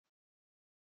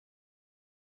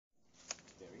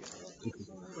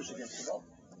Push against the ball.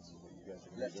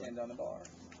 Left hand on the bar.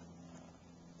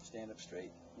 Stand up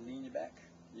straight. Lean your back.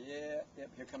 Yeah, yep.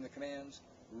 Here come the commands.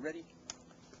 Ready.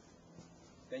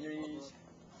 Bend your knees.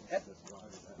 Head.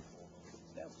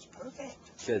 That was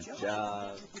perfect. Good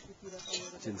job.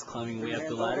 Jenn's climbing way up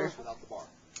the ladder.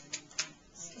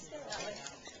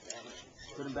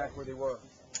 Put them back where they were.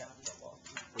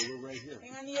 They were right here.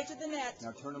 Hang on the edge of the net.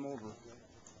 Now turn them over.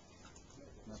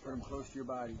 Now put them close to your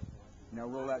body. Now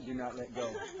roll out. Do not let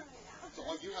go. So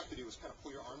all you have to do is kind of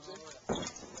pull your arms in.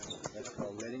 That's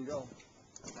called letting go.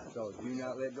 So do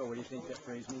not let go. What do you think that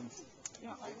phrase means?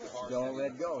 Yeah. Don't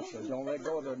let go. So don't let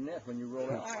go of the net when you roll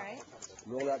out. All right.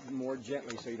 Roll out more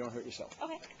gently so you don't hurt yourself.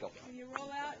 Okay. Go. When you roll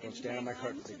out, Don't stand on my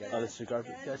carpet again. Oh, this is your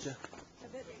carpet. Gotcha.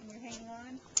 Of it, and you're hanging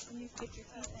on, and you get your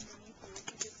feet underneath you.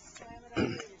 You just slam it over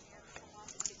your hair.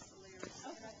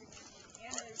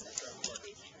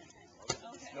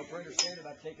 Okay. No further stand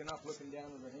about taking off, looking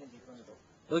down with your hands in front of you.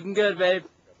 Looking good, babe.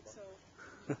 So,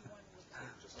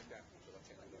 Just like that. So that's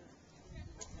it.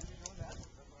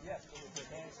 Yes, with your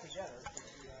hands together.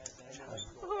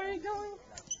 where are you going?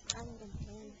 I'm in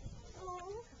pain.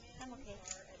 Oh, I'm okay.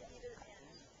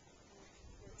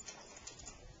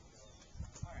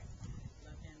 All right.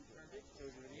 Left hand perfect.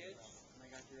 Toes over the edge. I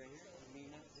got you right here.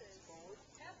 Lean up, forward.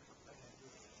 Yep.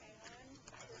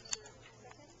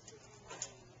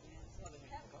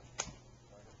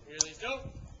 Release. Go.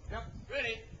 Yep.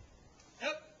 Ready.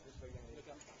 Yep.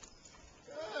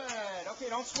 Good. Okay,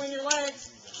 don't swing your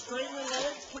legs. Straighten your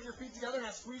legs. Put your feet together.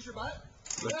 Now squeeze your butt.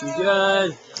 Looking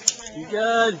good. You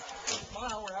good.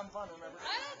 Smile. We're having fun, remember? I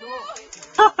don't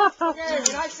know. Okay,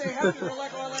 when I say help, you're going to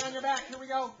let go and lay on your back. Here we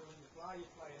go.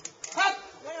 Up.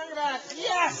 Lay on your back.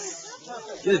 Yes.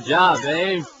 Perfect. Good job,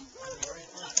 babe.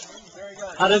 Very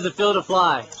good. How does it feel to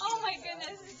fly? Oh my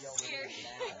goodness, it's scary.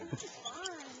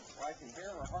 I can hear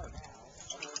her heart.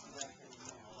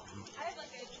 I have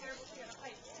like a terrible fear of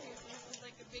heights too, so this is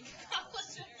like a big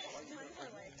accomplishment.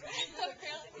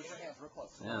 Put your hands real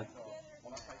close. Yeah.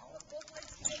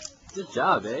 Good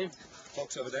job, babe.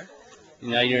 Folks over there.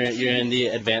 Now you're in the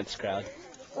advanced crowd.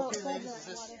 Okay, ladies, is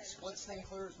this split thing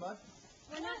clear as mud?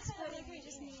 We're not splitting, we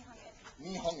just knee hung it.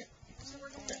 Knee hung it. So we're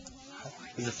going to knee hang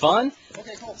it. Is it fun?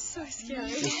 Okay, cool. So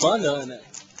scary. It's fun though, isn't it?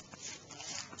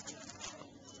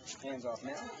 Hands off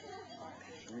now.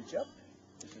 Reach up.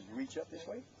 This is reach up this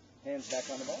way. Hands back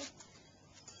on the ball.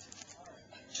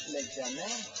 Legs down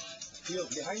now.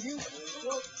 Heels behind you.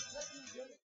 Go.